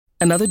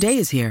Another day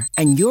is here,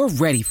 and you're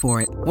ready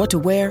for it. What to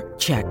wear?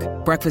 Check.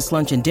 Breakfast,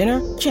 lunch, and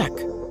dinner? Check.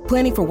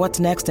 Planning for what's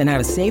next and how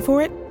to save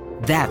for it?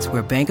 That's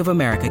where Bank of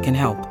America can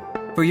help.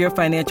 For your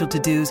financial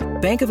to-dos,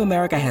 Bank of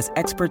America has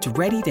experts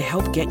ready to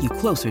help get you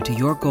closer to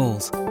your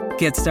goals.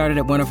 Get started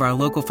at one of our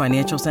local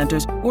financial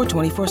centers or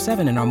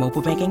 24/7 in our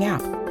mobile banking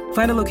app.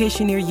 Find a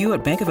location near you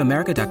at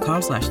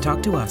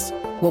bankofamerica.com/talktous.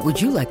 What would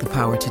you like the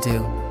power to do?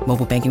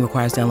 Mobile banking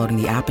requires downloading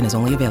the app and is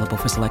only available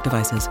for select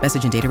devices.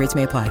 Message and data rates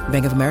may apply.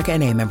 Bank of America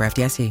N.A., member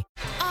FDIC.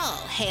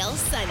 All hail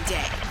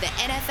Sunday. The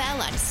NFL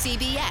on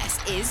CBS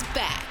is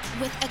back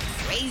with a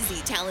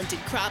crazy talented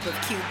crop of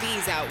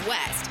QBs out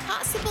west,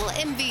 possible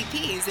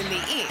MVPs in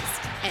the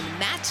East, and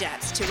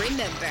matchups to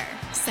remember.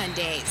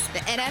 Sundays, the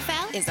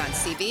NFL is on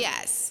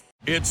CBS.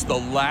 It's The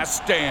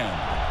Last Stand.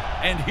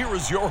 And here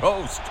is your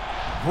host,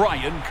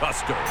 Brian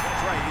Custer.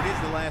 That's right. It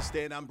is The Last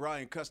Stand. I'm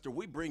Brian Custer.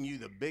 We bring you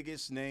the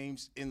biggest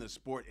names in the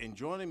sport. And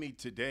joining me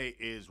today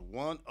is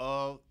one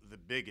of the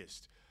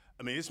biggest.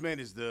 I mean, this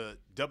man is the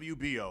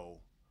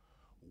WBO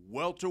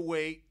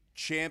welterweight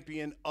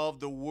champion of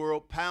the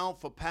world, pound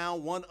for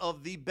pound, one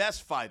of the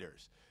best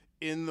fighters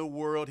in the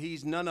world.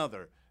 He's none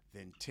other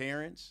than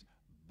Terence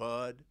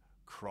Bud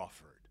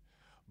Crawford.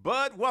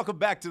 Bud, welcome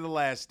back to The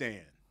Last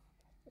Stand.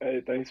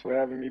 Hey, thanks for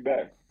having me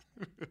back.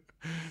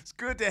 It's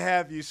good to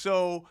have you.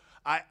 So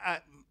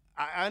I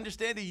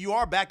understand that you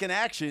are back in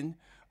action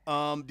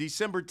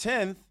December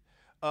 10th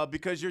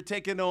because you're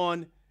taking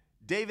on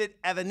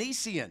David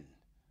Avanesian,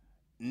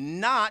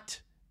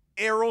 not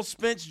Errol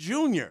Spence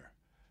Jr.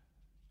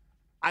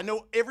 I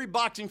know every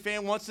boxing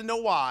fan wants to know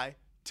why.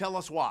 Tell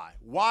us why.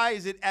 Why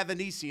is it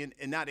Avanesian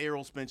and not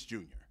Errol Spence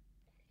Jr.?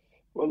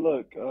 Well,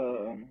 look,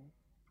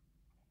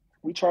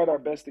 we tried our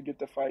best to get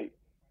the fight,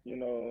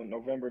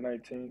 November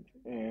 19th,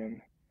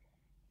 and,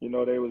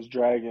 they was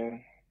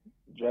dragging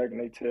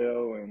their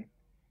tail, and,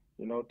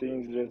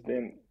 things just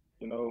didn't,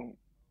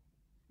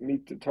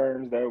 meet the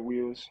terms that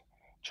we was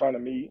trying to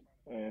meet,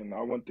 and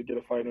I wanted to get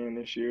a fight in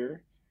this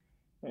year,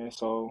 and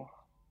so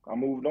I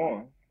moved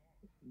on.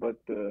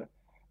 But the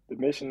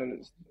mission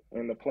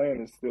and the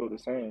plan is still the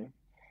same.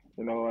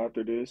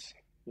 After this,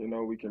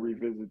 we can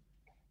revisit the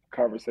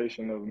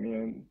conversation of me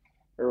and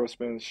Errol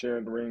Spence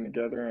sharing the ring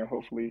together, and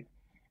hopefully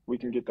we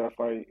can get that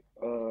fight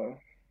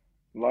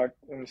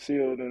locked and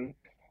sealed and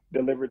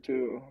delivered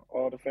to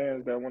all the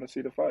fans that want to see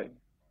the fight.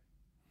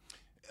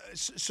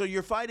 So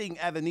you're fighting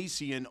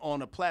Avanesian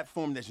on a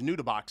platform that's new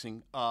to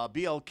boxing,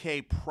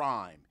 BLK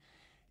Prime.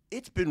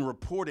 It's been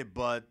reported,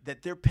 Bud,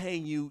 that they're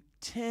paying you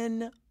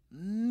 $10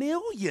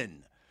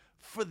 million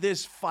for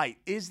this fight.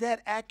 Is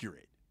that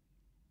accurate?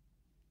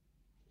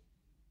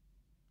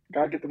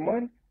 Gotta get the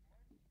money.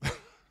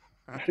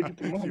 Gotta get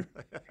the money.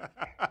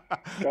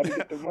 Gotta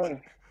get the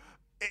money.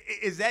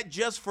 Is that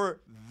just for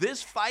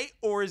this fight,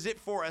 or is it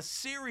for a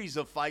series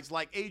of fights?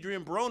 Like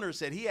Adrian Broner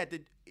said,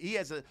 he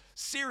has a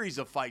series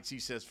of fights, he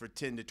says, for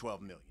 $10 to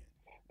 $12 million.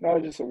 No,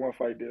 it's just a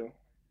one-fight deal.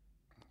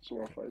 It's a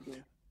one-fight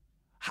deal.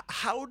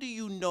 How do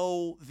you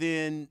know,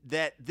 then,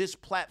 that this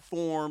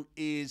platform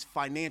is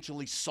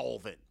financially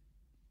solvent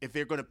if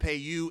they're going to pay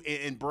you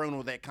and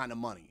Broner that kind of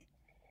money?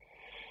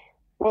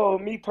 Well,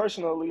 me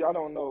personally, I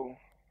don't know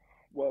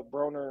what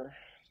Broner's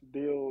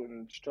deal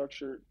and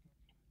structure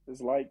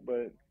is like,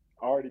 but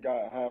I already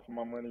got half of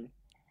my money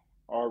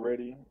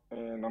already,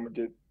 and I'm going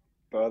to get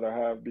the other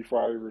half before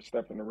I ever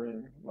step in the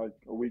ring, like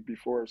a week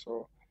before.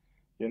 So,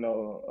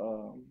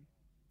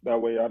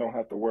 that way I don't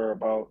have to worry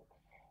about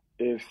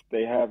if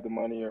they have the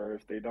money or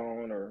if they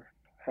don't, or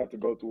have to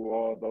go through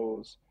all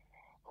those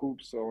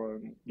hoops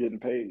on getting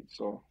paid.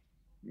 So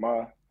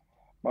my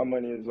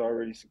money is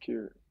already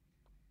secured.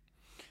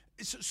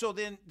 So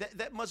then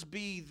that must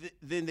be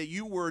then that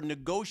you were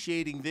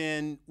negotiating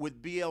then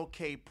with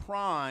BLK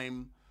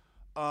Prime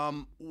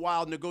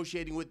while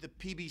negotiating with the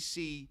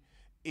PBC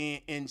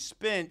and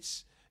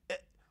Spence.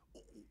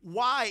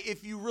 Why,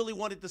 if you really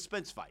wanted the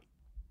Spence fight?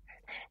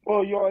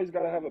 Well, you always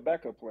got to have a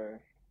backup plan.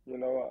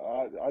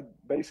 I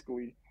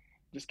basically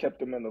just kept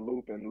them in the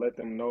loop and let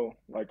them know,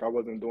 like, I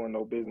wasn't doing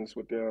no business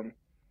with them.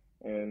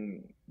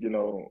 And,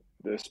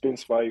 the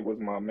Spence fight was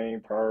my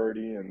main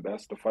priority, and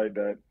that's the fight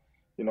that,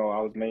 I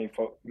was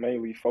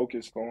mainly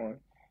focused on.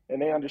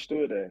 And they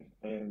understood that.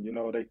 And,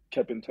 they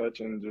kept in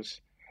touch and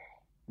just,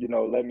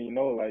 let me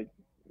know, like,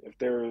 if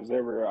there was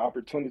ever an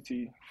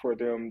opportunity for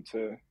them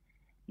to,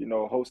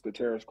 host the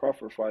Terence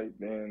Crawford fight,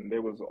 then they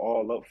was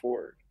all up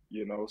for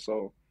it,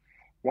 So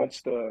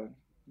once the,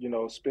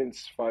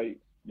 Spence fight,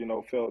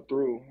 fell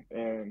through,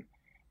 and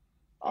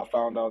I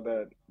found out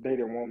that they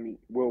didn't want me,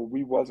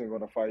 we wasn't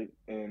going to fight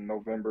in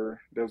November.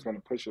 They was going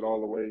to push it all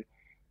the way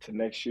to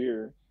next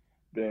year.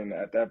 Then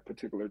at that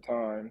particular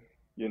time,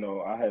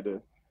 I had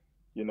to,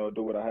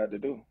 do what I had to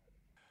do.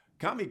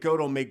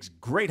 Kamikoto makes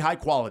great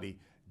high-quality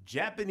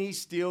Japanese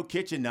steel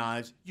kitchen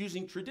knives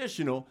using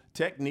traditional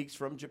techniques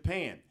from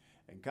Japan.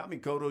 And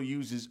Kamikoto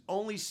uses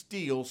only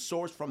steel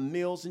sourced from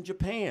mills in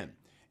Japan.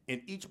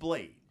 And each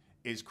blade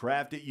is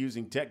crafted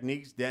using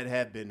techniques that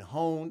have been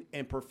honed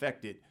and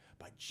perfected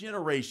by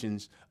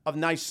generations of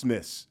knife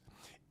smiths.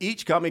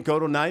 Each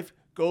Kamikoto knife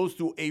goes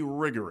through a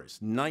rigorous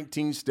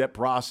 19-step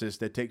process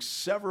that takes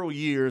several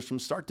years from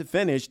start to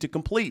finish to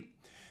complete.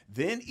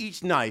 Then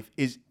each knife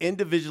is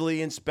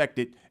individually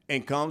inspected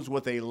and comes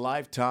with a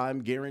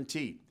lifetime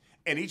guarantee.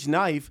 And each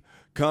knife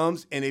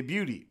comes in a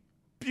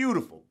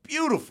beautiful,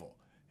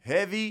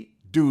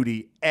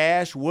 heavy-duty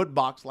ash wood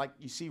box like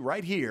you see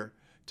right here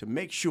to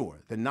make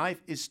sure the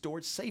knife is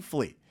stored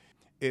safely.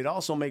 It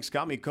also makes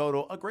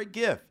Kamikoto a great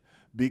gift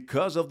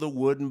because of the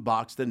wooden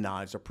box the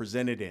knives are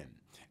presented in.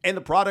 And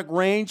the product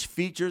range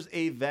features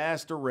a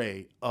vast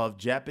array of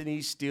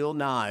Japanese steel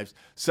knives,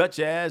 such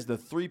as the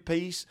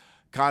 3-piece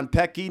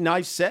Kanpeki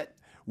knife set,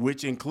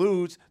 which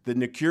includes the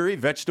Nikuri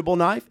vegetable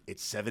knife.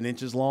 It's 7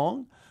 inches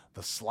long.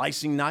 The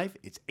slicing knife,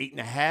 it's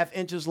 8.5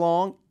 inches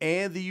long.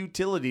 And the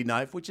utility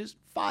knife, which is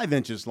 5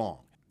 inches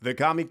long. The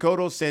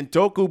Kamikoto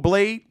Sentoku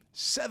blade,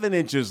 7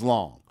 inches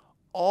long.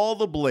 All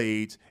the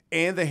blades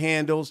and the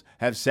handles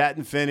have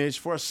satin finish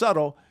for a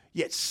subtle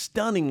yet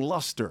stunning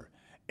luster.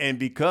 And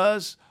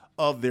because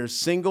of their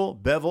single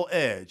bevel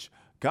edge,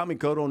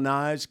 Kamikoto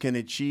knives can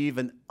achieve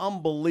an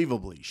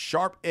unbelievably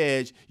sharp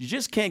edge you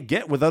just can't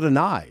get with other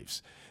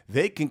knives.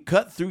 They can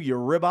cut through your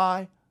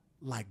ribeye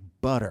like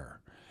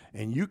butter.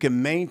 And you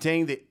can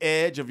maintain the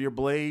edge of your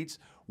blades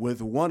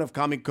with one of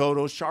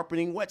Kamikoto's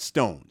sharpening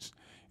whetstones.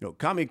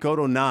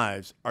 Kamikoto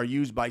knives are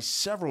used by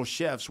several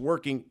chefs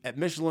working at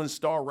Michelin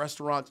star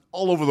restaurants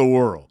all over the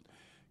world.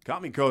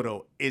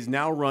 Kamikoto is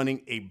now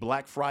running a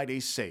Black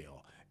Friday sale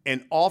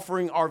and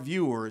offering our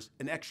viewers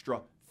an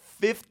extra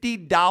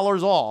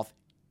 $50 off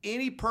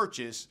any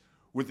purchase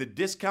with the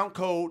discount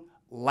code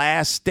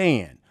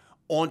LASTSTAND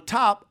on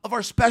top of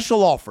our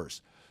special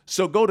offers.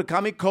 So go to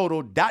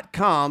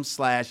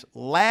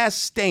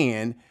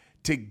kamikoto.com/laststand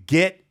to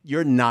get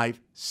your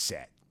knife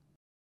set.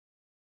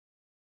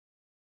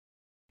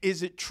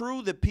 Is it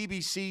true that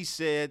PBC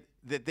said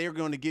that they're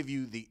going to give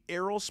you the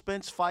Errol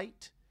Spence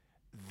fight,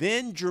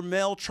 then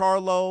Jermell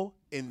Charlo,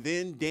 and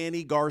then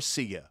Danny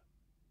Garcia?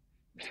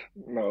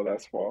 No,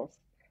 that's false.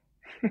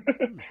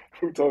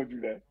 Who told you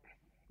that?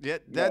 Yeah,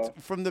 that's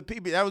from the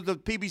PBC. That was the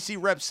PBC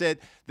rep said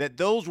that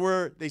those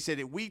were, they said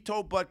that we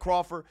told Bud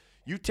Crawford,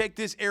 you take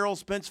this Errol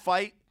Spence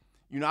fight,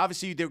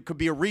 obviously there could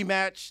be a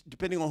rematch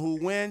depending on who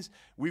wins.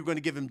 We're going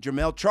to give him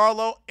Jermell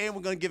Charlo, and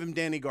we're going to give him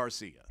Danny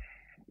Garcia.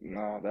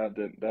 No,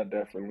 that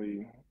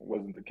definitely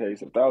wasn't the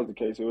case. If that was the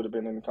case, it would have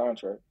been in the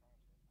contract.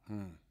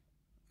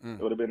 It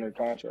would have been in the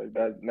contract.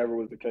 That never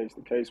was the case.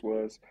 The case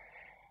was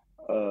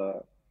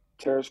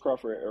Terence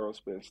Crawford and Errol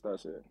Spence.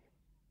 That's it.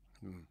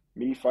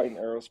 Me fighting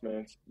Errol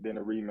Spence, then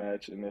a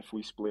rematch, and if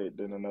we split,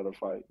 then another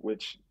fight,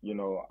 which,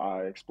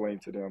 I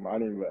explained to them. I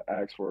didn't even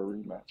ask for a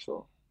rematch.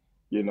 So,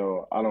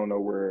 I don't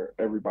know where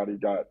everybody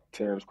got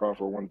Terence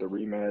Crawford wanted the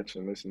rematch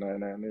and this and that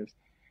and that and this.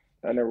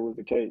 That never was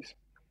the case.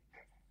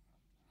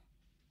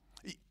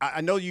 I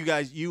know you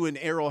guys, you and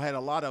Errol had a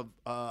lot of,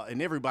 and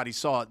everybody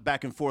saw it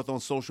back and forth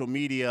on social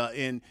media.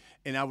 And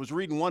I was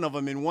reading one of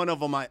them, and one of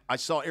them I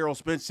saw Errol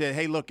Spence said,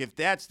 hey, look, if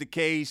that's the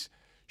case,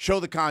 show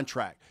the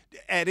contract.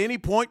 At any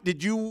point,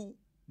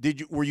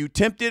 were you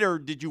tempted, or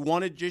did you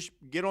want to just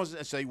get on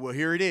and say, well,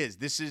 here it is.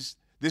 This is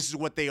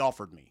what they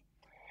offered me?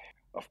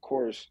 Of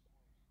course,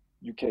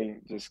 you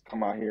can't just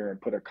come out here and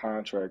put a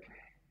contract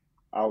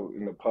out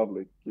in the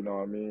public. You know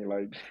what I mean?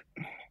 Like,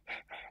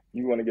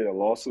 you want to get a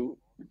lawsuit?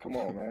 Come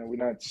on, man.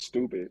 We're not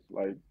stupid.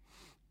 Like,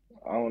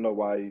 I don't know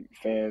why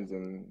fans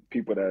and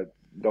people that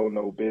don't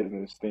know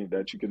business think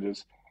that you can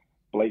just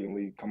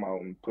blatantly come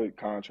out and put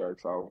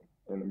contracts out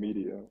in the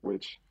media,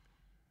 which,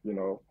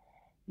 you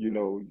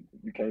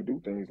can't do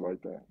things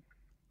like that.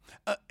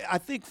 I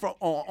think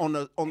on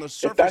the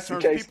surface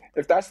terms,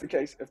 if that's the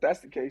case,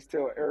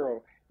 tell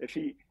Errol if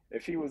he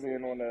was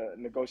in on the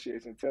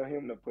negotiation, tell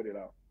him to put it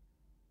out.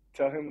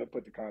 Tell him to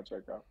put the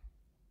contract out,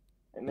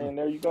 and then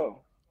there you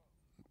go.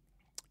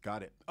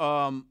 Got it.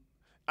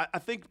 I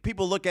think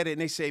people look at it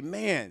and they say,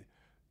 man,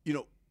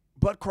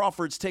 Bud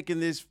Crawford's taking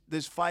this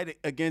fight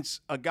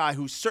against a guy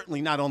who's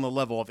certainly not on the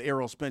level of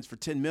Errol Spence for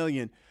 $10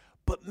 million,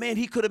 but man,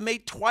 he could have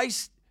made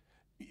twice,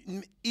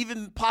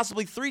 even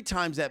possibly 3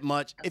 times that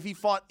much if he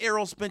fought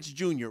Errol Spence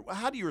Jr.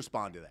 How do you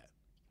respond to that?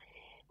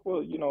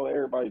 Well,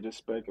 everybody just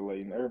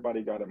speculating.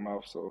 Everybody got a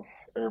mouth, so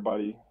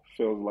everybody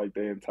feels like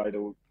they're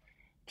entitled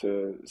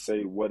to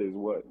say what is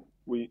what.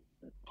 We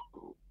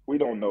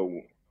don't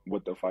know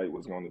what the fight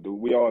was going to do.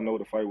 We all know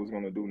the fight was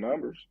going to do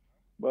numbers,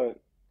 but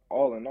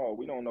all in all,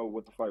 we don't know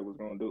what the fight was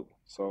going to do.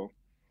 So,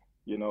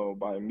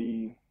 by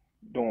me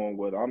doing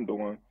what I'm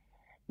doing,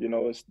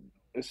 it's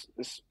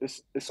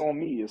on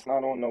me. It's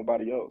not on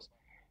nobody else.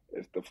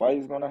 If the fight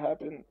is going to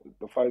happen,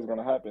 the fight is going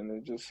to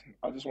happen.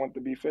 I just want it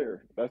to be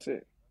fair. That's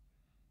it.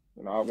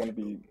 I want to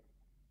be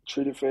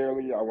treated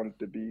fairly. I want it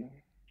to be,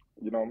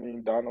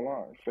 down the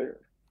line, fair.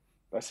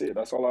 That's it.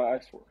 That's all I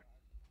ask for.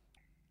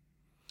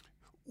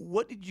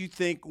 What did you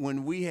think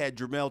when we had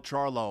Jermell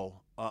Charlo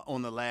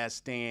on The Last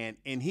Stand,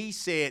 and he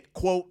said,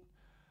 quote,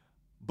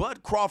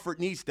 Bud Crawford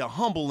needs to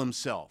humble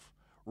himself,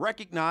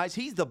 recognize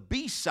he's the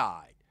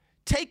B-side,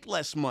 take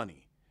less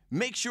money,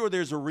 make sure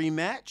there's a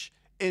rematch,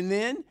 and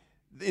then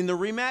in the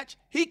rematch,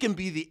 he can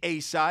be the A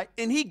side,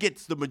 and he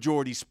gets the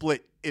majority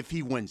split if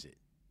he wins it.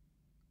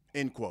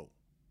 End quote.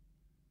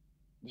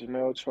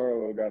 Jermell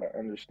Charlo got to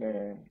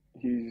understand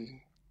he's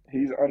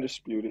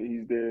undisputed.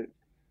 He's did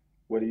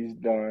what he's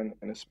done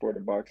in the sport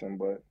of boxing,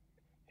 but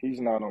he's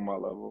not on my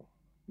level,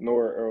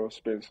 nor Errol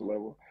Spence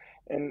level.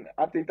 And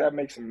I think that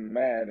makes him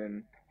mad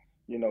and,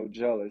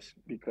 jealous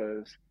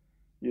because,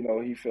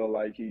 he feel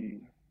like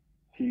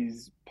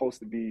he's supposed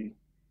to be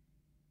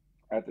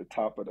at the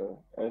top of the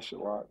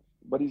echelon,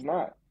 but he's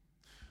not.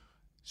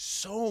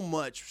 So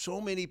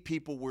many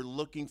people were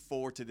looking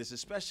forward to this,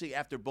 especially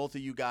after both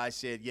of you guys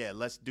said, yeah,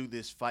 let's do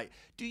this fight.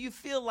 Do you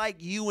feel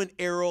like you and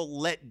Errol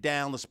let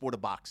down the sport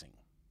of boxing?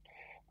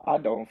 I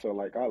don't feel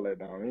like I let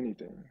down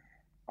anything.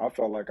 I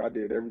felt like I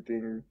did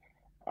everything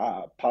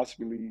I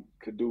possibly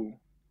could do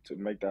to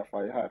make that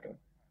fight happen.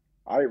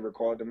 I even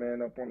called the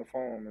man up on the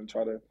phone and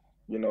try to,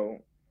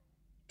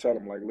 tell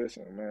him, like,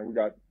 listen, man, we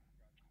got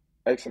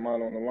X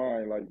amount on the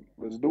line, like,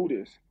 let's do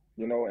this,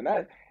 and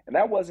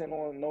that wasn't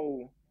on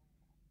no,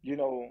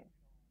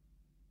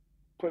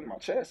 putting my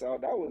chest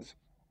out. That was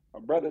a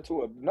brother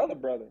to another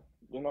brother,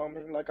 you know what I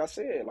mean? Like I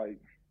said, like,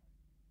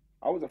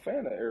 I was a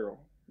fan of Errol,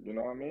 you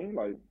know what I mean?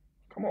 Like,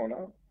 come on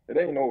now. It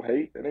ain't no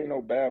hate. It ain't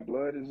no bad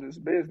blood. It's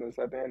just business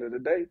at the end of the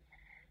day.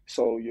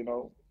 So,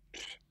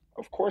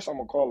 of course I'm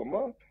going to call him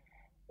up.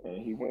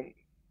 And he went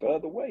the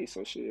other way.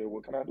 So, shit,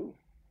 what can I do?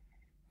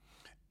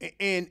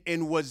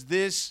 And was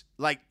this,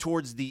 like,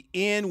 towards the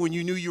end when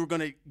you knew you were going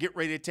to get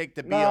ready to take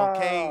the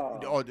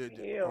BLK?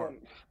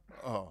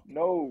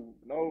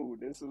 No.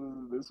 This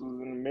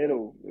was in the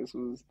middle. This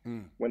was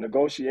when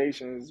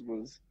negotiations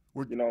was,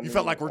 you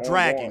felt like we're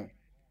dragging.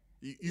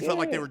 You felt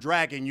like they were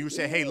dragging. You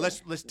said, hey,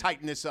 let's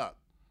tighten this up.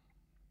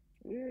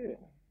 Yeah.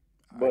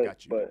 I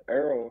got you. But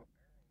Errol,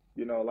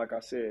 like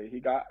I said, he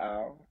got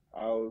Al.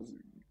 Al's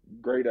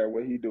great at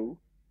what he do.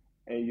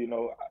 And,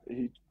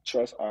 he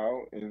trusts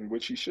Al, in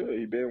which he should.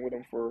 He been with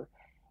him for,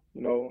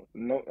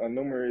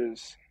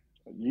 numerous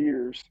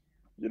years,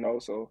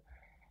 so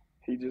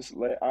he just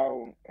let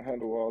Al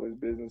handle all his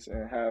business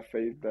and have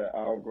faith that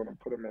Al going to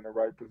put him in the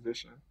right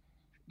position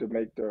to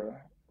make the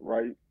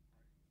right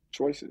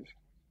choices.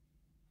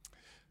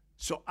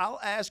 So I'll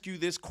ask you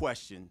this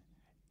question,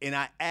 and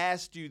I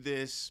asked you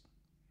this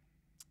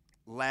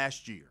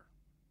last year.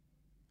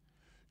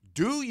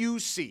 Do you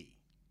see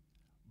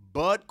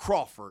Bud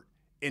Crawford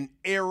and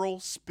Errol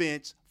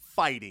Spence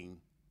fighting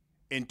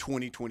in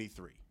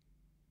 2023?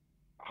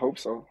 I hope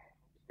so.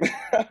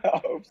 I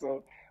hope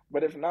so.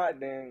 But if not,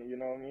 then,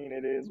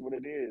 it is what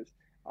it is.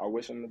 I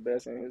wish him the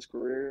best in his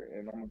career,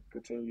 and I'm going to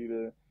continue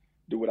to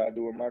do what I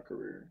do in my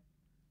career.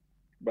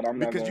 But I'm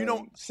not going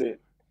to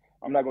sit.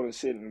 I'm not going to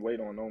sit and wait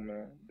on no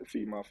man to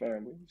feed my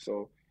family.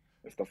 So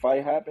if the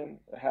fight happened,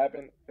 it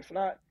happened. If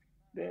not,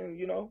 then,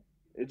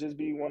 it just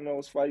be one of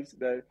those fights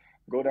that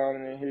go down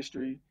in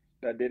history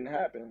that didn't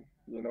happen.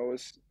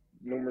 It's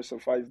numerous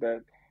of fights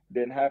that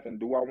didn't happen.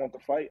 Do I want the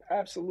fight?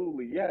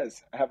 Absolutely,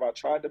 yes. Have I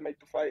tried to make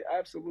the fight?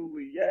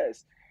 Absolutely,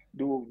 yes.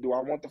 Do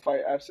I want the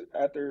fight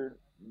after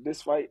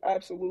this fight?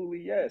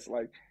 Absolutely, yes.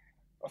 Like,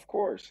 of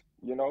course,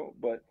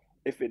 But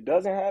if it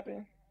doesn't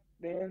happen,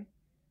 then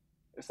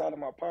it's out of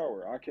my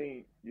power. I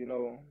can't,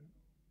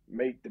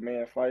 make the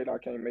man fight. I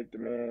can't make the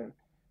man,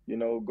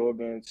 go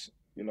against,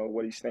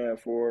 what he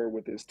stands for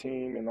with his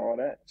team and all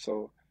that.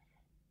 So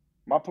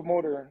my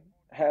promoter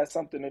had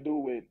something to do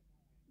with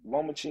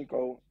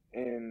Lomachenko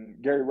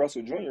and Gary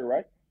Russell Jr.,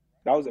 right?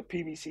 That was a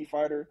PBC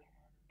fighter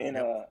and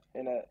a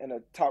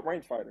top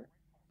ranked fighter.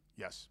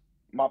 Yes.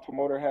 My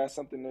promoter has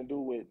something to do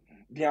with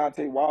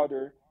Deontay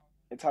Wilder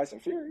and Tyson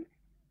Fury,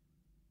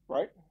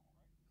 right?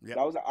 Yep.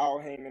 That was an Al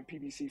Heyman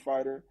PBC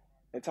fighter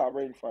and top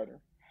ranked fighter.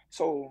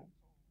 So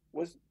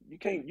you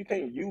can't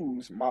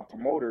use my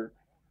promoter,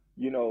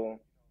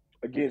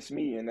 against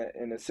me in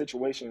a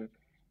situation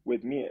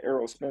with me and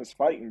Errol Spence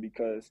fighting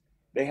because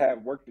they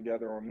have worked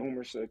together on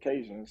numerous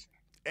occasions.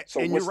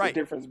 So and what's you're right. the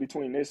difference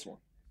between this one?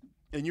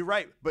 And you're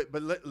right, but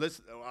let's.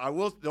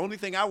 The only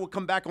thing I will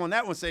come back on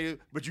that one say,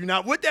 but you're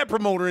not with that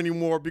promoter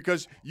anymore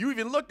because you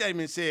even looked at him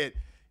and said,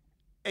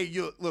 "Hey,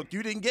 you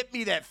didn't get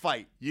me that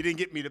fight. You didn't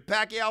get me the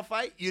Pacquiao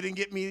fight. You didn't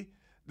get me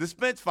the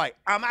Spence fight.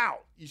 I'm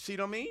out." You see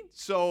what I mean?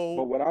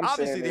 So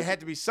obviously there had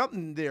to be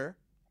something there.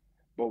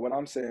 But what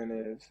I'm saying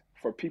is,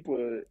 for people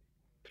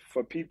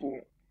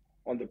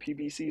on the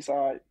PBC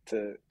side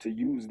to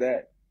use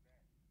that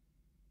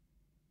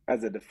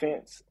as a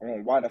defense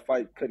on why the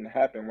fight couldn't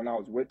happen when I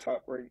was with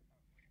Top Rank,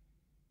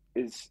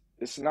 it's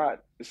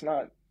not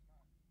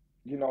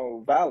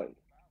valid.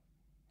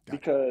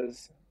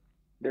 Because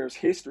there's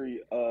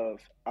history of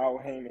Al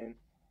Heyman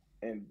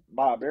and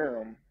Bob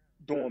Arum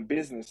doing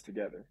business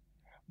together.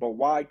 But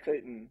why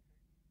couldn't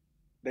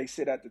they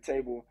sit at the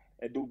table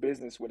and do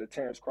business with a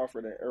Terence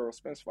Crawford and Errol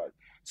Spence fight?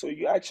 So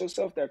you ask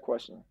yourself that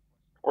question.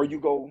 Or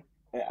you go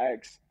and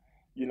ask,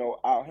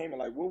 Al Heyman,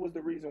 like, what was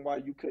the reason why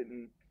you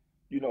couldn't,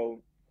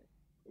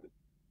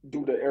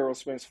 do the Errol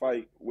Spence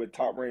fight with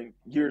Top Rank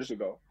years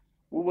ago?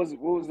 What was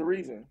the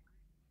reason?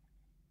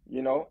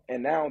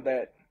 And now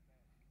that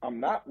I'm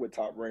not with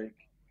Top Rank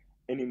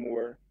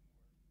anymore,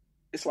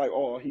 it's like,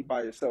 oh, he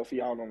by himself,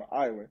 he out on the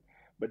island.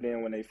 But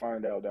then when they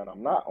find out that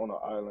I'm not on the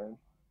island,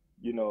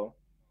 you know,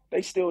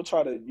 they still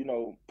try to, you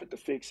know, put the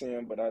fix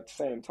in. But at the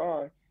same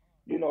time,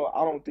 you know,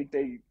 I don't think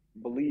they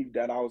believed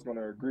that I was going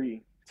to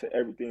agree to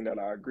everything that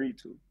I agreed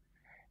to.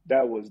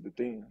 That was the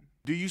thing.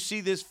 Do you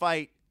see this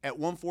fight at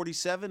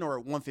 147 or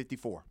at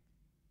 154?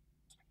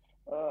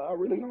 I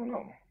really don't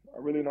know. I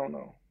really don't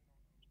know.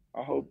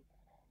 I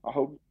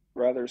hope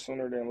rather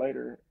sooner than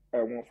later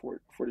at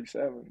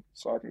 147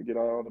 so I can get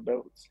all the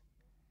belts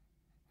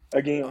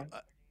again.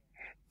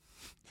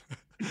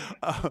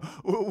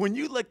 When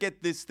you look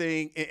at this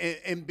thing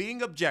and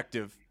being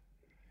objective,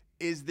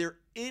 is there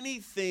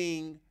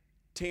anything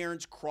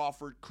Terence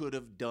Crawford could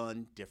have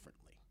done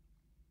differently?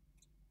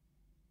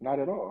 Not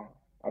at all.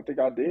 I think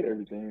I did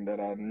everything that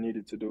I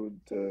needed to do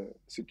to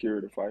secure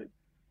the fight.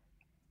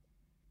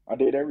 I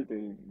did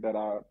everything that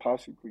I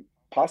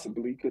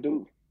possibly could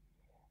do.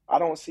 I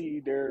don't see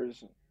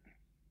there's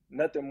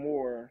nothing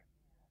more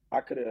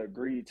I could have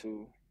agreed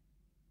to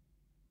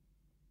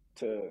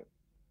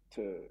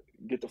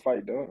get the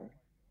fight done.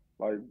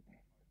 Like,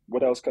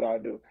 what else could I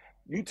do?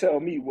 You tell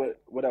me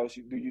what else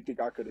do you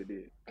think I could have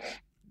did?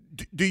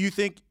 Do you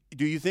think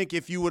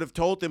if you would have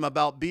told them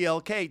about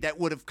BLK, that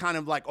would have kind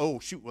of like, oh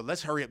shoot, well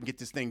let's hurry up and get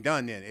this thing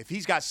done then. If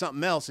he's got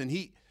something else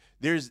and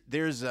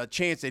there's a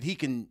chance that he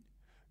can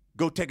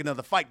go take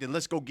another fight, then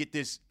let's go get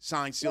this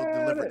signed, sealed,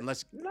 delivered, and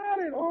let's.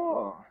 Not at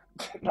all.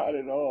 Not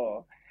at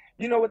all.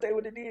 You know what they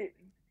would have did?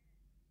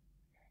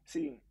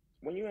 See,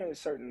 when you're in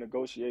certain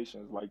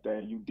negotiations like that,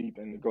 and you deep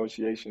in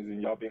negotiations,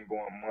 and y'all been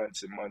going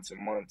months and months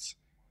and months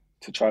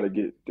to try to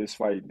get this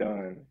fight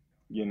done,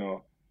 you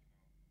know,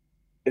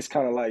 it's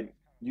kind of like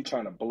you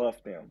trying to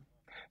bluff them.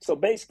 So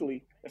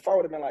basically, if I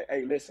would have been like,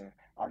 hey, listen,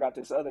 I got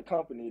this other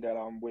company that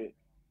I'm with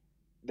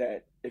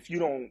that if you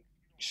don't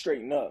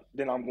straighten up,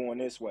 then I'm going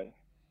this way.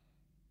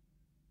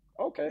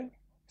 Okay.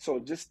 So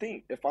just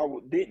think, if I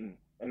didn't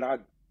and I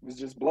was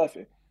just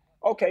bluffing,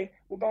 okay,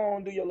 we're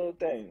going to do your little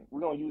thing. We're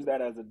going to use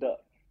that as a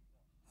duck.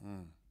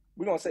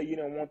 We're going to say you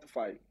didn't want the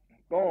fight.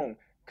 Go on,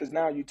 because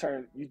now you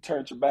turned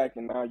your back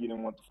and now you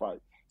didn't want the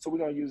fight. So we're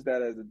going to use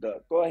that as a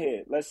duck. Go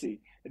ahead. Let's see.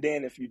 And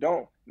then if you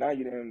don't, now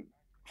you didn't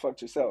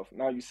fuck yourself.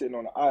 Now you're sitting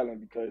on the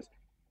island because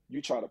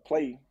you try to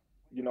play,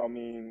 you know what I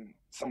mean,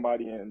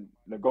 somebody in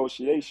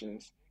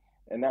negotiations,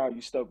 and now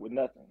you stuck with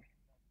nothing.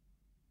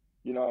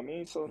 You know what I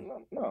mean? So,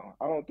 no,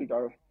 I don't think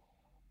I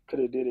could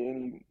have did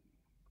it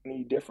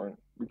any different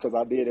because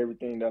I did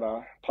everything that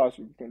I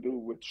possibly can do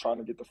with trying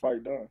to get the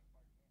fight done.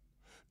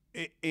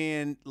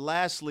 And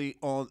lastly,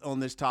 on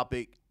this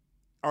topic,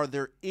 are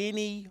there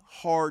any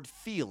hard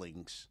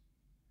feelings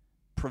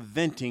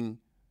preventing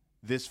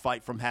this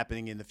fight from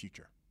happening in the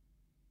future?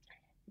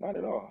 Not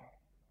at all.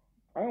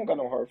 I don't got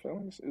no hard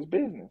feelings. It's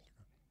business.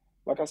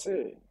 Like I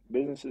said,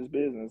 business is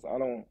business. I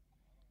don't,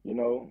 you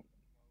know,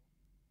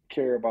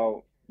 care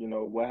about, you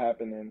know, what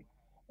happened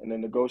in the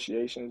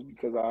negotiations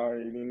because I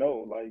already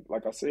know.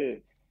 Like I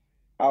said,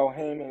 Al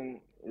Heyman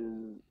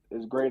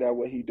is great at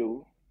what he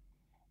do,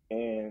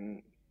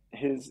 and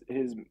his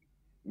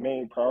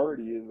main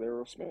priority is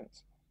Errol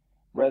Spence.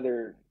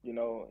 Whether, you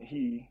know,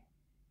 he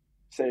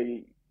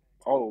say,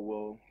 oh,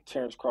 well,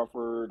 Terence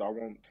Crawford, I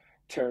want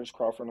Terence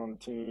Crawford on the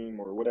team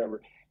or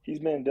whatever. He's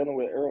been dealing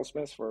with Errol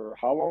Spence for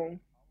how long?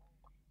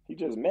 He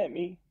just met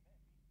me.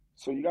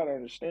 So you got to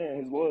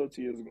understand his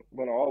loyalty is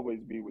going to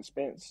always be with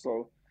Spence.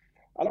 So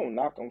I don't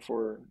knock him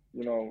for,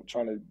 you know,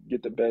 trying to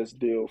get the best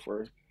deal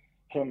for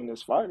him and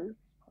this fighter.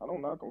 I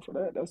don't knock him for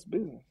that. That's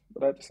business.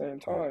 But at the same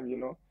time, you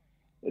know,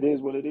 it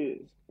is what it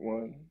is.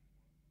 When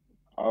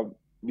I'll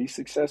be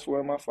successful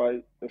in my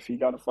fight, if he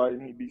got a fight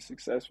and he be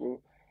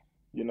successful,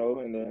 you know,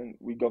 and then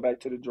we go back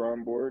to the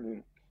drawing board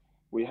and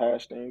we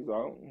hash things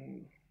out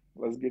and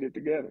let's get it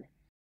together.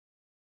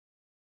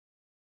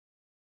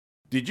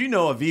 Did you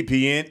know a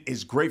VPN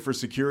is great for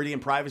security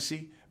and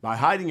privacy? By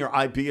hiding your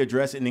IP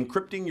address and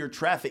encrypting your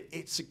traffic,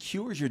 it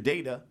secures your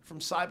data from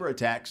cyber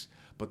attacks.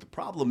 But the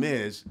problem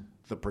is,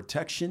 the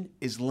protection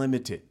is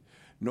limited.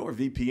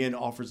 NordVPN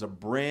offers a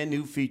brand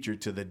new feature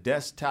to the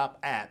desktop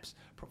apps,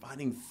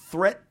 providing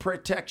threat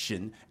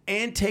protection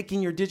and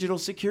taking your digital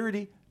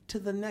security to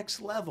the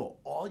next level.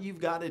 All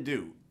you've got to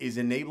do is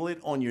enable it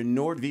on your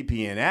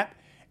NordVPN app,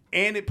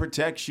 and it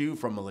protects you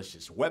from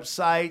malicious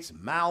websites,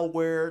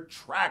 malware,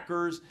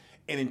 trackers,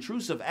 and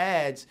intrusive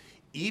ads,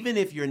 even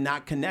if you're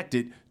not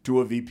connected to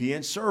a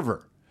VPN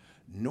server.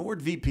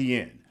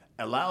 NordVPN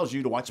allows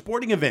you to watch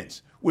sporting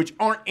events, which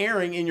aren't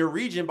airing in your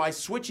region, by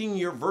switching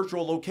your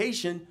virtual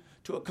location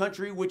to a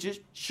country which is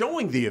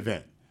showing the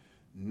event.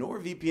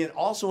 NordVPN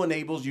also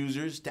enables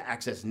users to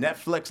access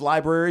Netflix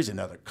libraries in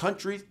other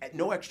countries at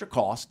no extra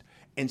cost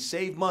and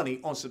save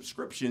money on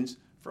subscriptions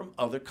from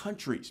other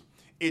countries.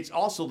 It's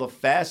also the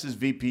fastest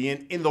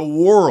VPN in the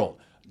world.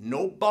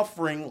 No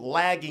buffering,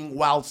 lagging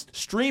whilst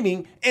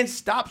streaming, and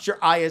stops your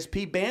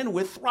ISP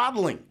bandwidth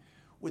throttling.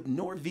 With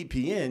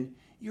NordVPN,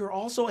 you're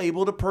also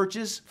able to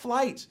purchase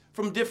flights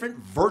from different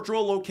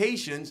virtual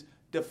locations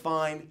to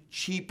find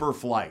cheaper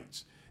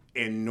flights.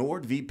 And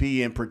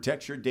NordVPN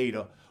protects your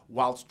data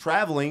whilst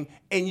traveling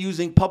and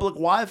using public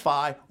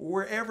Wi-Fi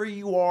wherever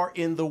you are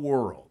in the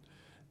world.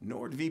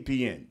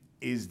 NordVPN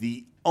is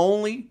the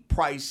only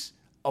price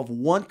of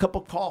 1 cup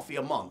of coffee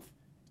a month,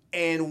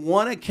 and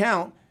 1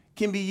 account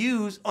can be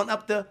used on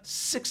up to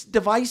 6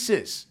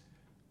 devices.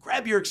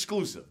 Grab your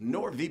exclusive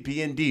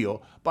NordVPN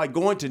deal by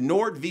going to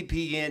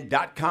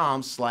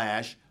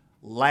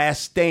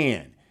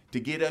nordvpn.com/laststand to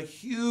get a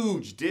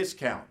huge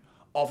discount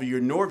off of your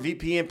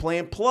NordVPN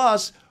plan,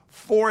 plus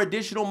 4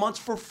 additional months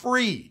for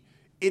free.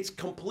 It's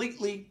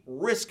completely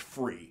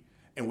risk-free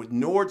and with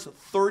Nord's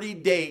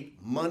 30-day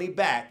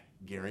money-back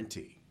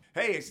guarantee.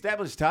 Hey,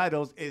 Established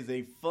Titles is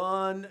a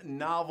fun,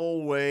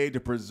 novel way to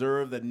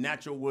preserve the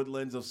natural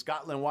woodlands of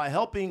Scotland while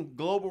helping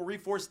global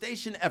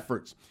reforestation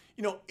efforts.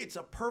 You know, it's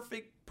a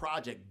perfect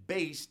project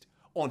based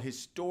on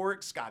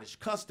historic Scottish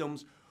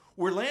customs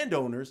where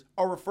landowners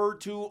are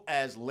referred to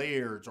as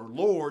lairds or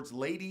lords,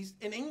 ladies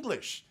in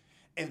English.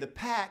 And the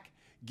pack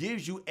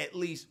gives you at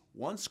least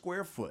 1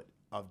 square foot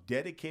of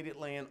dedicated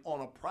land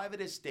on a private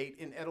estate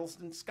in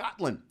Edelston,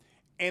 Scotland,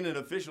 and an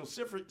official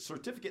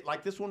certificate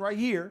like this one right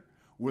here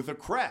with a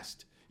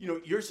crest. You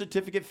know, your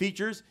certificate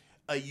features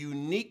a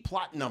unique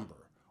plot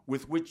number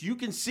with which you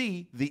can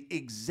see the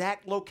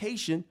exact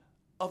location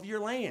of your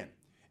land.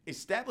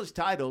 Established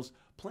Titles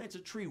plants a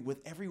tree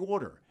with every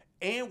order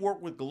and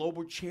work with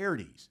global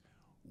charities.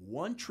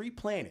 1 tree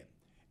planted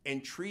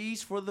and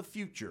trees for the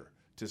future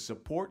to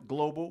support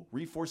global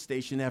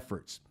reforestation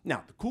efforts.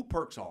 Now, the cool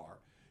perks are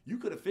you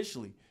could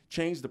officially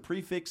change the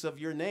prefix of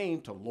your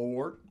name to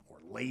Lord or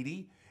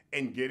Lady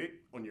and get it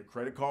on your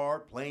credit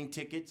card, plane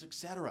tickets,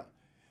 etc.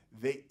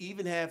 They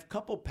even have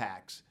couple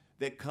packs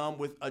that come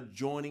with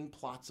adjoining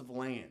plots of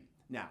land.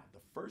 Now,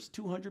 the first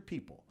 200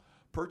 people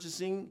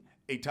purchasing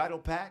a title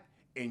pack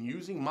and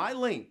using my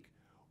link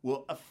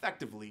will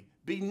effectively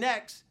be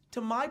next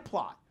to my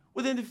plot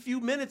within a few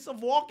minutes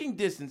of walking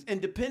distance.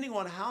 And depending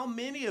on how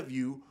many of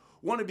you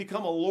want to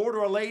become a lord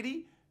or a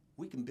lady,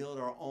 we can build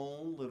our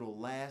own little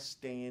last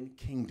stand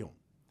kingdom.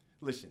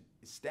 Listen,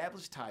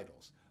 Established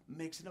Titles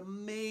makes an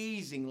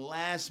amazing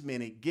last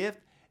minute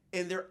gift,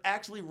 and they're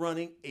actually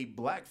running a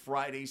Black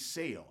Friday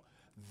sale,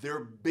 their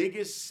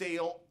biggest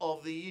sale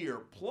of the year.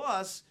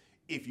 Plus,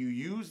 if you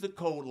use the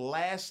code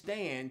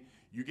LASTSTAND,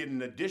 you get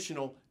an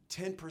additional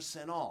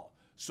 10% off.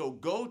 So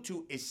go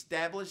to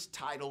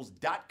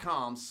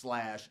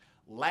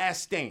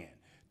establishedtitles.com/laststand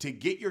to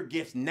get your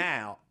gifts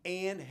now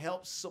and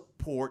help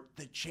support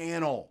the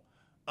channel.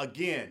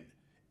 Again,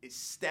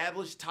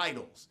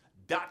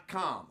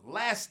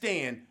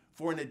 establishedtitles.com/laststand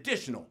for an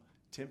additional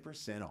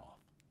 10% off.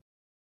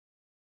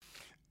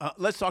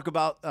 Let's talk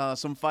about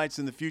some fights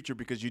in the future,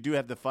 because you do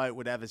have the fight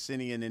with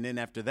Abyssinian, and then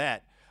after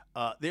that,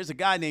 there's a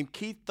guy named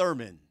Keith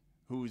Thurman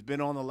who's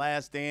been on The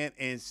Last Stand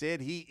and said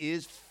he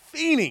is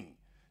fiending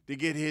to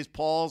get his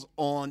paws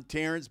on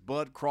Terence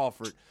Bud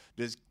Crawford.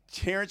 Does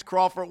Terence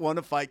Crawford want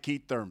to fight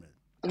Keith Thurman?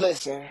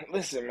 Listen,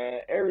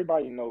 man.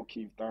 Everybody know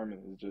Keith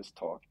Thurman is just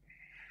talking.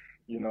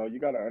 You know, you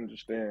got to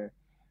understand,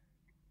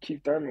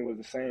 Keith Thurman was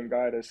the same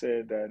guy that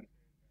said that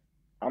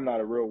I'm not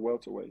a real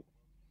welterweight.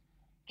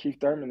 Keith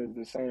Thurman is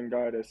the same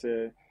guy that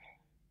said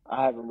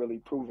I haven't really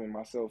proven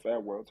myself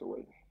at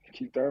welterweight.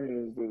 Keith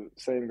Thurman is the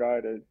same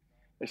guy that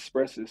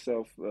expressed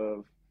himself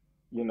of,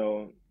 you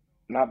know,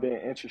 not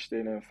being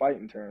interested in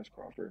fighting Terence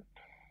Crawford.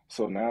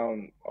 So now,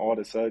 all of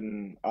a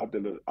sudden, out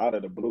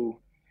of the blue,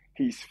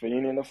 he's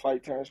fiending to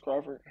fight Terence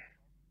Crawford.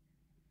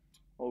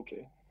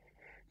 Okay.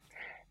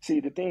 See,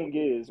 the thing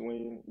is,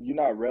 when you're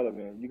not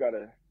relevant, you got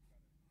to,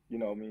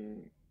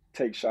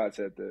 take shots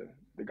at the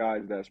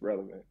guys that's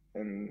relevant.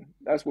 And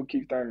that's what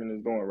Keith Thurman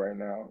is doing right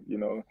now. You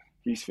know,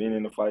 he's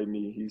fiending to fight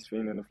me. He's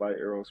fiending to fight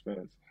Errol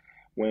Spence,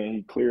 when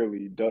he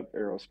clearly ducked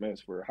Errol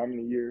Spence for how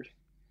many years?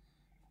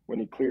 When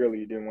he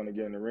clearly didn't want to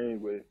get in the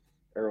ring with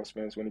Errol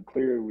Spence, when he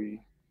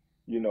clearly,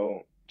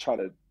 try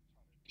to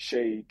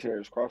shade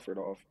Terence Crawford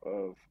off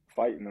of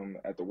fighting him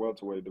at the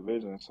welterweight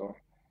division. So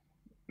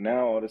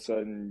now all of a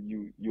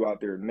sudden you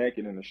out there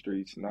naked in the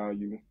streets. Now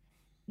you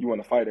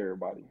want to fight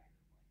everybody.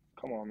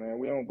 Come on, man.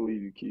 We don't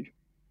believe you, Keith.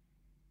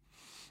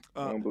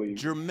 We don't believe you.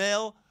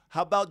 Jermell,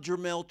 how about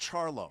Jermell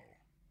Charlo?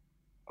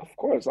 Of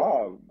course,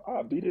 I'll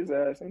beat his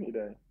ass any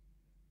day.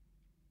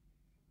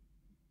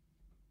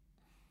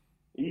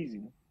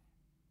 Easy.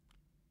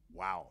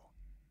 Wow.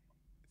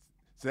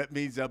 So that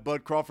means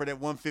Bud Crawford at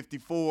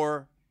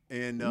 154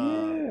 and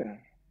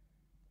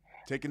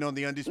taking on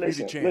the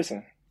undisputed champ.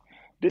 Listen,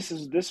 this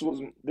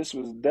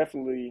was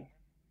definitely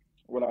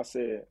what I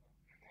said,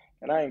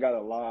 and I ain't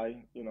gotta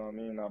lie. You know what I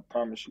mean? I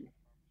promise you.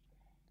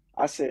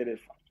 I said if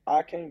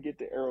I can't get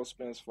the Errol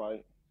Spence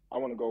fight, I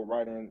want to go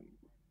right in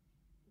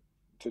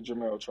to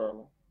Jermell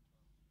Charlo.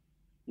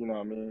 You know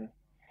what I mean?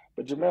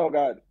 But Jermell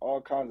got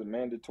all kinds of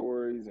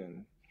mandatories,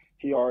 and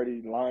he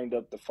already lined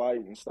up the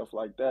fight and stuff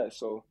like that.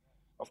 So,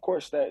 of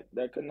course, that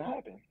couldn't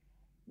happen.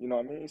 You know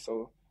what I mean?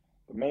 So,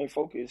 the main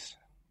focus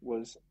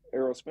was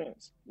Errol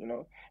Spence,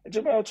 And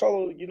Jermell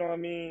Charlo, you know what I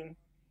mean?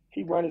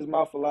 He run his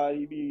mouth a lot.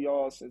 He be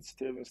all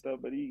sensitive and stuff,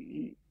 but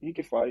he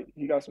can fight.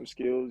 He got some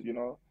skills,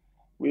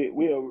 We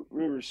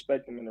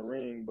respect him in the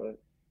ring, but,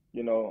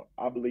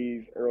 I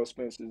believe Errol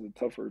Spence is a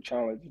tougher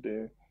challenge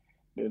than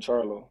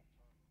Charlo.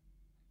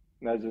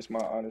 And that's just my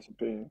honest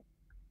opinion.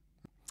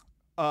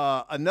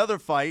 Another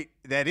fight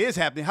that is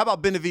happening. How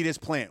about Benavidez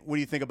Plant? What do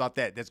you think about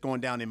that? That's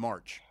going down in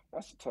March.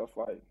 That's a tough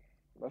fight.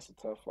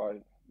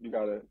 You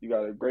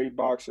got a great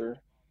boxer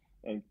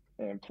and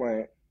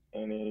Plant,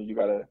 and then you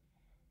got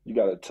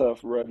a tough,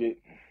 rugged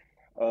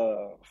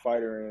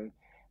fighter and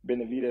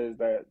Benavidez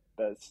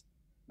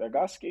that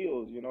got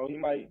skills. He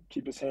might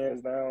keep his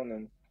hands down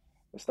and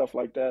stuff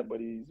like that, but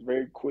he's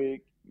very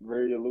quick,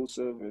 very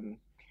elusive, and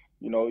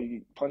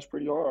he punched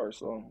pretty hard.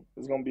 So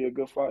it's gonna be a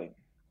good fight.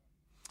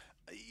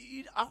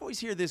 I always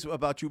hear this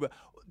about you, but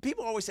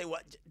people always say, "Well,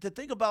 the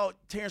thing about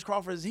Terence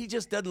Crawford is he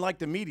just doesn't like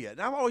the media."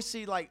 And I always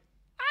see I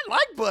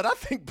like Bud. I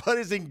think Bud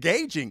is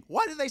engaging.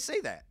 Why do they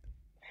say that?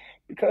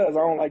 Because I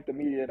don't like the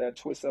media that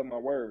twists up my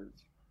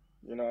words.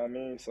 You know what I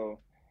mean? So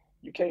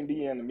you can't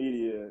be in the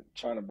media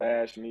trying to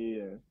bash me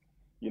and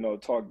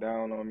talk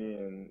down on me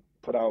and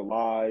put out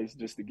lies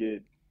just to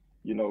get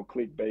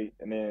clickbait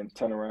and then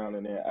turn around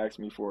and then ask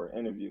me for an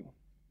interview.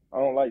 I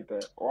don't like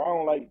that. Or I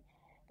don't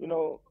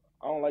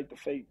like the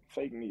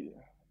fake media.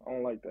 I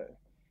don't like that.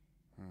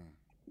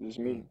 Just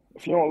me.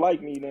 If you don't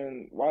like me,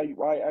 then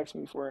why ask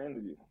me for an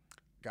interview?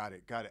 Got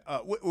it.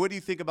 What do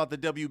you think about the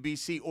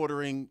WBC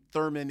ordering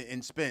Thurman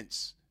and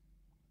Spence?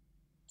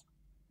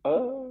 I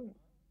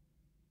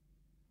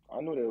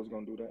knew they was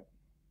gonna do that.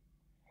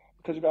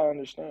 Because you gotta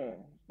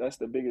understand, that's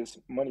the biggest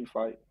money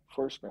fight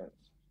for Spence.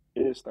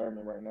 It is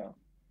Thurman right now.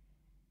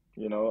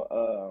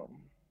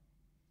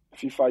 If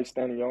he fights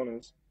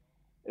Stanionis,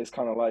 it's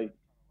kind of like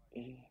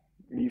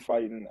me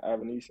fighting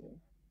Avanesian.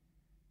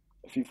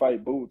 If he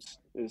fight Boots,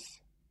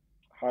 it's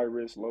high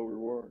risk, low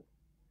reward.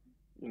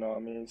 You know what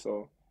I mean?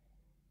 So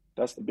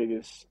that's the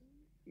biggest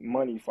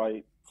money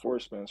fight for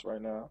Spence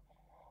right now.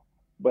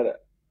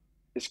 But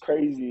it's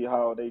crazy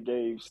how they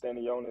gave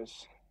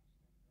Stanionis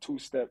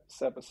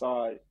step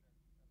aside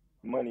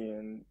money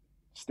and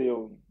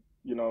still,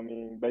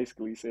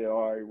 basically said,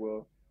 all right,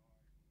 well,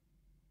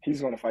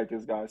 he's going to fight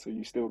this guy, so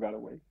you still got to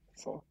wait.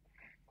 So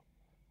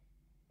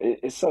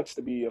it sucks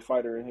to be a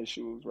fighter in his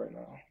shoes right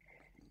now.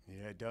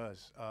 Yeah, it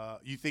does.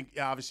 You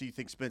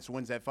think Spence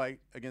wins that fight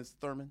against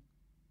Thurman?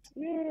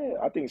 Yeah,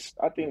 I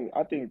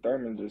think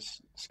Thurman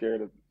just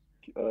scared of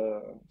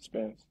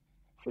Spence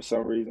for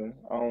some reason.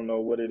 I don't know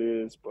what it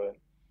is, but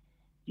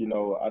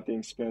I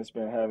think Spence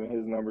been having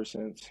his number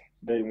since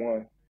day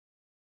one.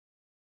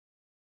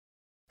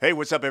 Hey,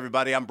 what's up,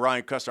 everybody? I'm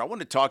Brian Custer. I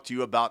want to talk to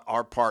you about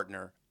our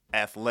partner,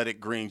 Athletic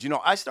Greens.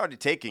 I started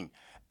taking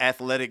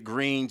Athletic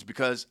Greens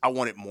because I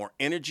wanted more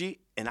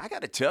energy, and I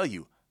got to tell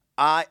you,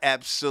 I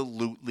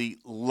absolutely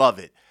love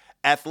it.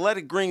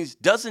 Athletic Greens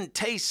doesn't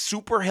taste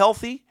super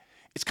healthy.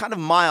 It's kind of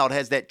mild,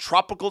 has that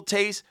tropical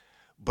taste,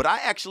 but I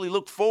actually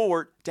look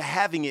forward to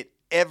having it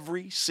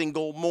every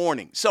single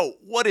morning. So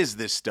what is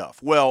this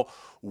stuff? Well,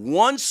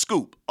 one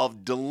scoop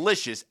of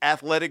delicious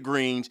Athletic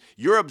Greens,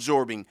 you're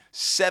absorbing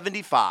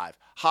 75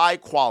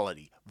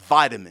 high-quality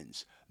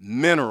vitamins,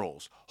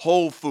 minerals,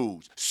 whole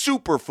foods,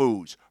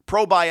 superfoods,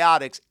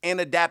 probiotics, and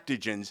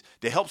adaptogens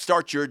to help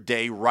start your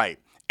day right.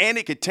 And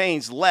it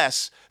contains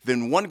less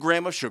than 1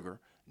 gram of sugar,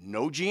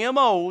 no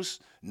GMOs,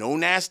 no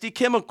nasty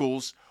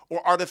chemicals,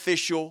 or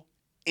artificial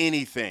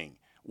anything,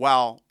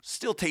 while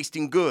still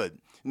tasting good.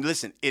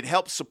 Listen, it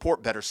helps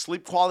support better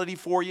sleep quality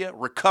for you,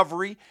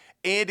 recovery,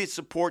 and it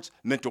supports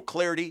mental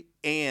clarity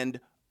and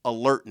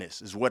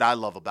alertness is what I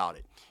love about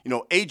it.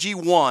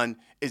 AG1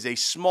 is a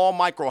small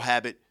micro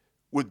habit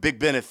with big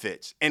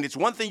benefits, and it's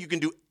one thing you can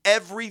do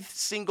every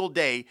single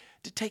day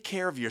to take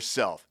care of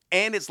yourself,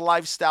 and it's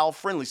lifestyle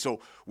friendly. So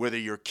whether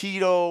you're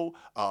keto,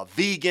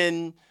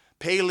 vegan,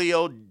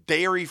 paleo,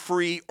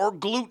 dairy-free, or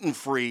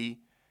gluten-free,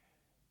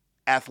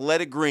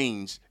 Athletic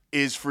Greens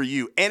is for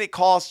you, and it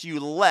costs you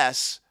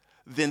less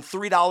than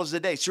 $3 a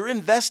day. So you're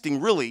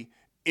investing really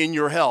in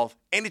your health,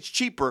 and it's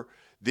cheaper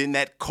than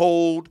that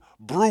cold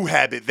brew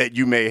habit that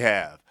you may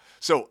have.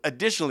 So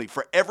additionally,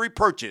 for every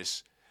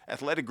purchase,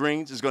 Athletic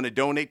Greens is going to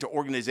donate to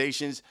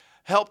organizations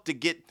help to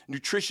get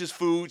nutritious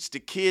foods to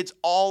kids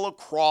all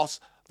across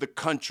the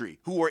country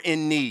who are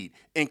in need,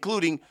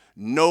 including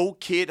No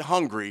Kid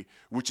Hungry,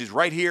 which is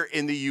right here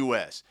in the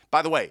U.S.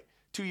 By the way,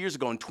 2 years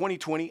ago in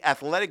 2020,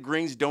 Athletic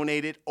Greens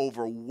donated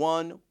over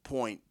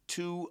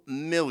 $1.2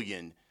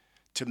 million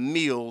to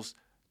meals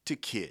to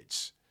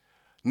kids.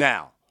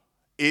 Now,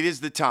 it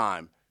is the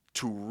time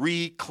to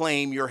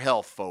reclaim your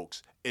health,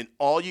 folks. And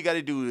all you got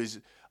to do is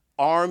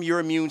arm your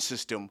immune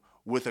system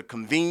with a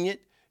convenient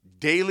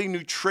daily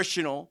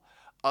nutritional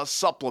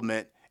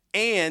supplement.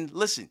 And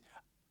listen,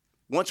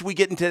 once we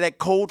get into that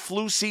cold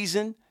flu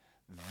season,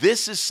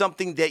 this is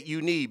something that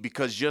you need,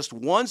 because just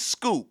one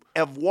scoop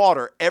of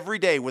water every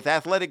day with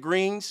Athletic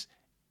Greens,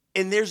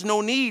 and there's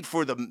no need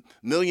for the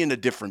million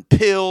of different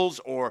pills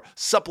or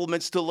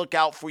supplements to look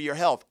out for your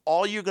health.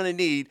 All you're going to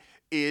need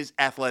is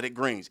Athletic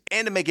Greens.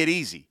 And to make it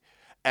easy,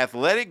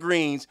 Athletic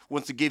Greens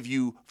wants to give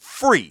you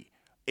free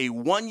a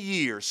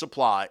 1-year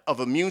supply of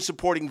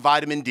immune-supporting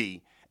vitamin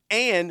D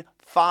and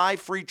 5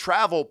 free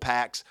travel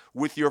packs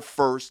with your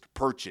first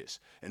purchase.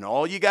 And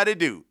all you got to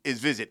do is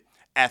visit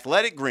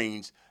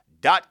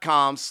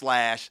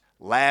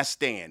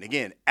athleticgreens.com/laststand.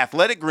 Again,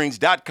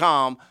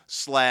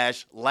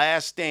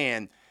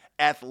 athleticgreens.com/laststand.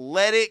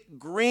 Athletic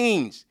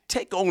Greens.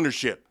 Take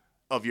ownership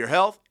of your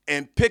health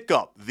and pick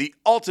up the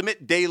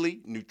ultimate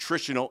daily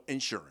nutritional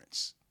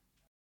insurance.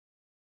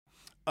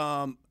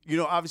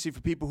 Obviously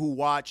for people who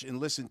watch and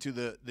listen to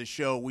the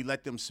show, we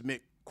let them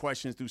submit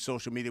questions through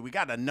social media. We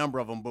got a number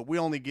of them, but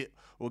we'll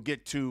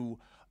get to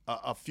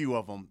a few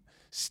of them.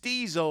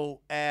 Steezo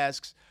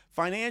asks,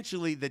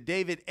 financially, the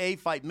David A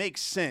fight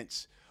makes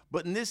sense,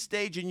 but in this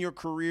stage in your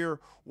career,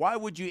 why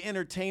would you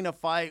entertain a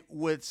fight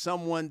with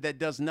someone that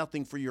does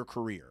nothing for your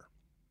career?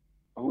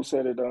 Who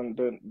said it don't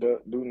do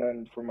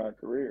nothing for my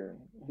career?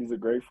 He's a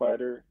great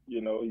fighter.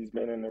 He's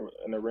been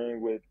in the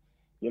ring with,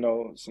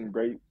 some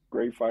great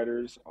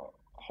fighters,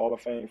 Hall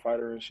of Fame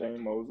fighter in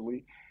Shane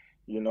Mosley,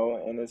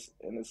 and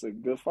it's a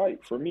good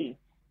fight for me,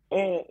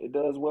 and it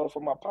does well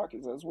for my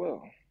pockets as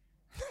well.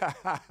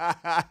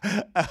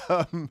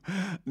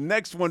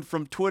 Next one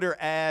from Twitter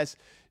asks,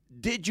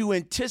 did you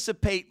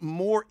anticipate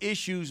more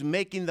issues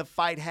making the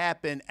fight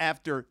happen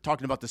after,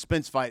 talking about the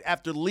Spence fight,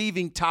 after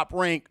leaving Top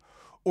Rank,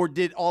 or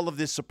did all of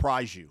this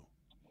surprise you?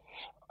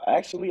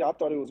 Actually, I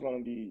thought it was going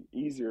to be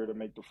easier to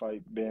make the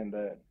fight, being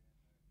that,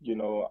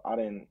 I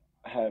didn't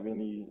have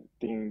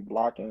anything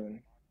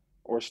blocking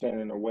or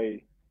standing in the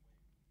way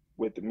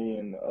with me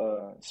and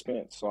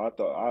Spence. So I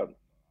thought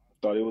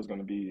it was going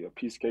to be a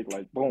piece of cake.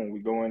 Like, boom, we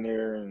go in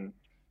there and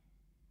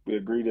we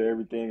agree to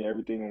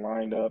everything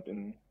lined up,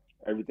 and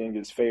everything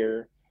is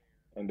fair,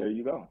 and there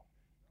you go.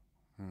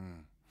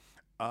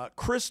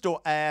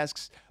 Crystal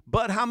asks,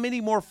 but how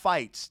many more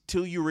fights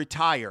till you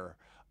retire?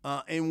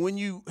 And when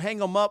you hang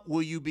them up,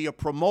 will you be a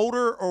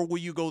promoter or will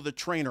you go the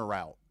trainer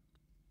route?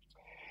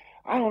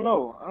 I don't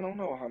know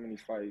how many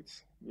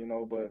fights,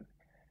 but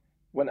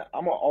when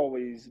I'm gonna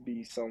always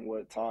be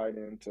somewhat tied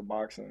into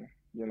boxing,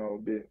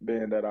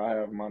 being that I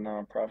have my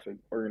nonprofit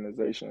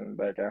organization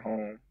back at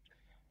home.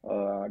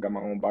 I got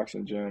my own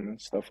boxing gym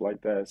and stuff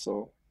like that.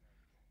 So,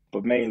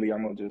 but mainly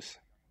I'm gonna just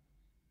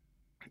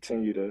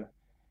continue to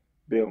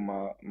build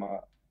my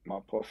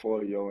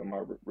portfolio and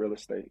my real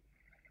estate.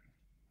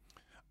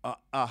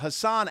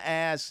 Hassan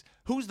asks,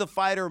 who's the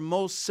fighter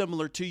most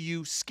similar to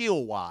you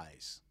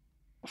skill-wise?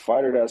 A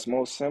fighter that's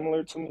most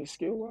similar to me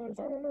skill-wise?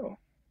 I don't know.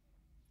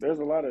 There's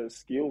a lot of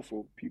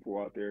skillful people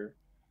out there,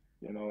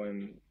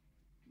 and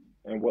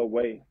in what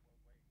way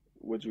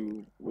would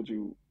you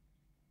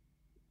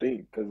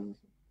think? Because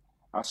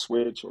I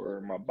switch,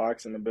 or my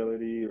boxing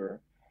ability, or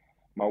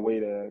my way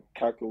to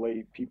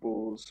calculate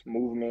people's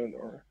movement,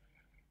 or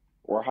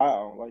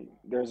how. Like,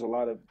 there's a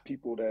lot of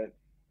people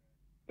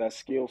that's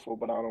skillful,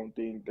 but I don't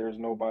think there's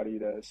nobody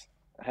that's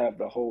have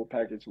the whole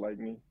package like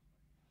me.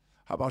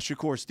 How about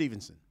Shakur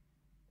Stevenson?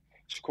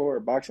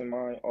 Shakur, boxing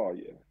mind, oh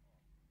yeah.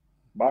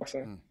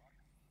 Boxing,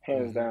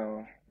 hands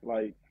down.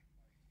 Like,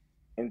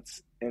 in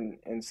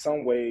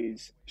some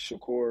ways,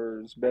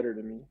 Shakur's better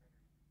than me.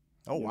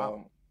 Oh,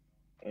 wow.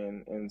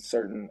 In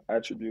certain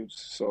attributes.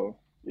 So,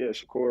 yeah,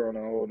 Shakur on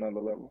a whole nother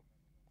level.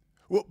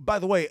 Well, by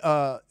the way,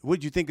 what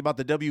did you think about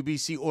the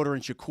WBC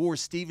ordering Shakur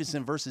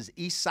Stevenson versus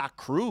Isaac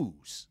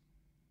Cruz?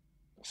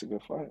 That's a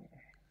good fight.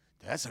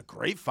 That's a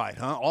great fight,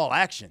 huh? All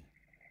action.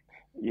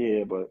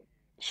 Yeah, but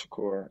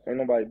Shakur, ain't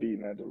nobody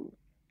beating that dude.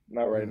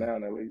 Not right now,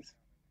 at least.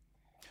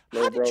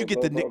 How'd you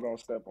get gonna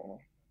step on him.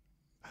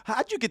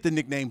 How'd you get the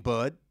nickname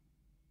Bud?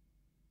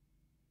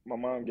 My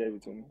mom gave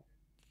it to me.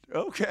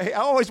 Okay, I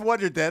always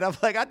wondered that. I'm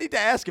like, I need to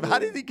ask him, how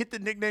did he get the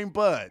nickname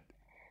Bud?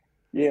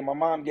 Yeah, my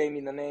mom gave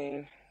me the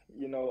name.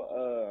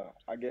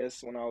 I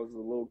guess when I was a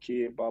little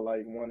kid, by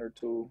like 1 or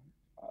 2,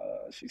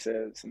 she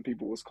said some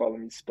people was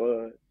calling me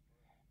Spud.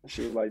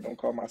 She was like, don't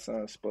call my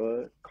son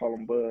Spud, call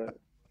him Bud.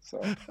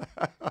 So,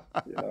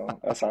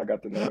 that's how I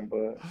got the name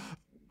Bud.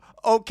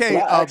 Okay,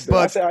 Bud.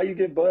 I said, how you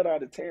get Bud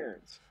out of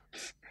Terence?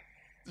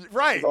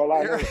 Right. All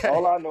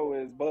I know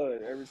is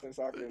Bud ever since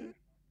I can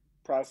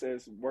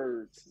process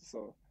words.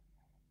 So,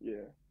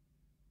 yeah.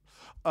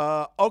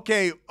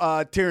 Okay,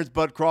 Terence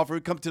Bud Crawford,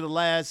 we come to the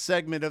last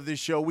segment of this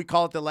show. We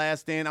call it The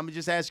Last Stand. I'm going to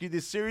just ask you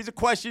this series of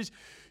questions.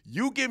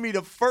 You give me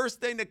the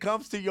first thing that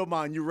comes to your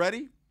mind. You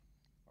ready?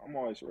 I'm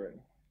always ready.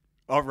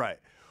 All right.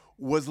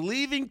 Was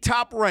leaving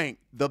Top Rank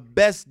the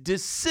best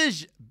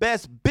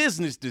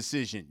business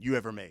decision you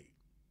ever made?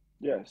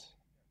 Yes.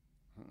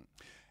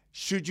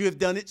 Should you have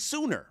done it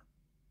sooner?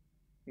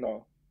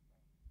 No.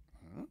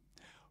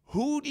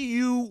 Who do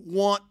you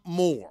want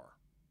more?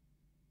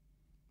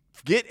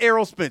 Forget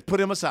Errol Spence. Put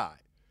him aside.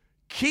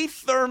 Keith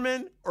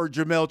Thurman or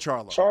Jermell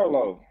Charlo?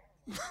 Charlo.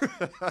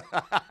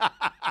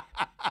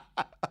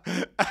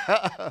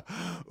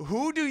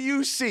 Who do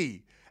you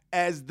see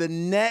as the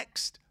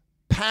next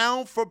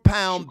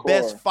pound-for-pound Shakur.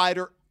 best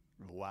fighter?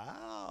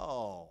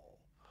 Wow.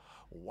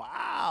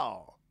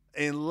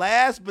 And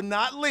last but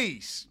not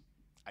least,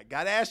 I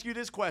got to ask you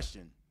this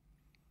question.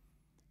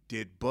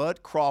 Did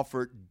Bud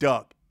Crawford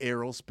duck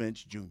Errol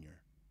Spence Jr.?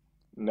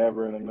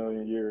 Never in a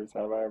million years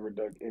have I ever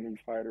ducked any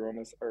fighter on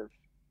this earth.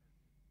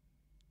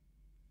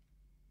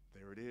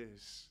 There it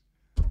is.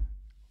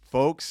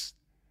 Folks,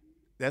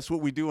 that's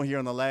what we do here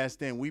on The Last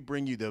Stand. We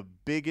bring you the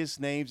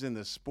biggest names in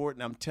the sport,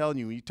 and I'm telling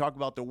you, when you talk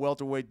about the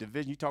welterweight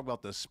division, you talk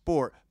about the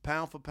sport,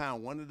 pound for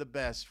pound, one of the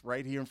best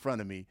right here in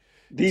front of me.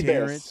 The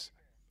Terence.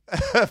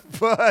 best.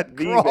 Bud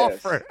The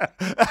Crawford.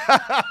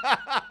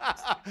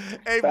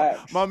 Hey,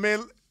 Facts. my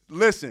man,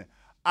 listen,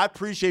 I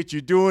appreciate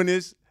you doing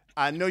this.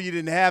 I know you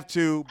didn't have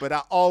to, but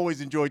I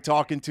always enjoy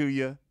talking to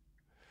you.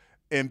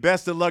 And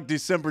best of luck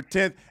December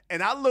 10th.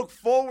 And I look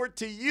forward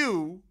to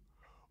you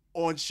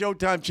on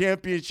Showtime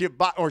Championship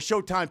or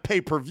Showtime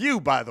pay-per-view,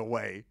 by the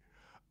way,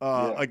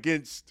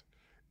 against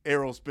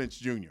Errol Spence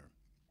Jr.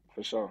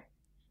 For sure.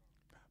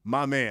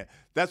 My man.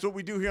 That's what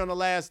we do here on The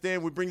Last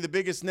Stand. We bring the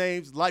biggest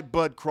names like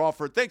Bud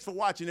Crawford. Thanks for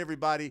watching,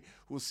 everybody.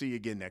 We'll see you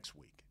again next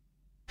week.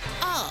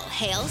 All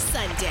hail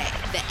Sunday.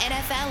 The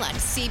NFL on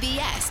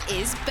CBS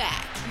is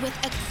back with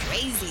a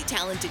crazy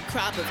talented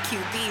crop of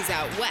QBs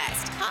out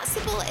west,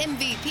 possible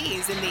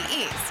MVPs in the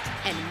East,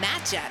 and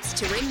matchups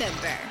to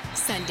remember.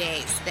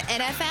 Sundays, the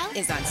NFL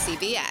is on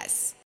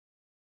CBS.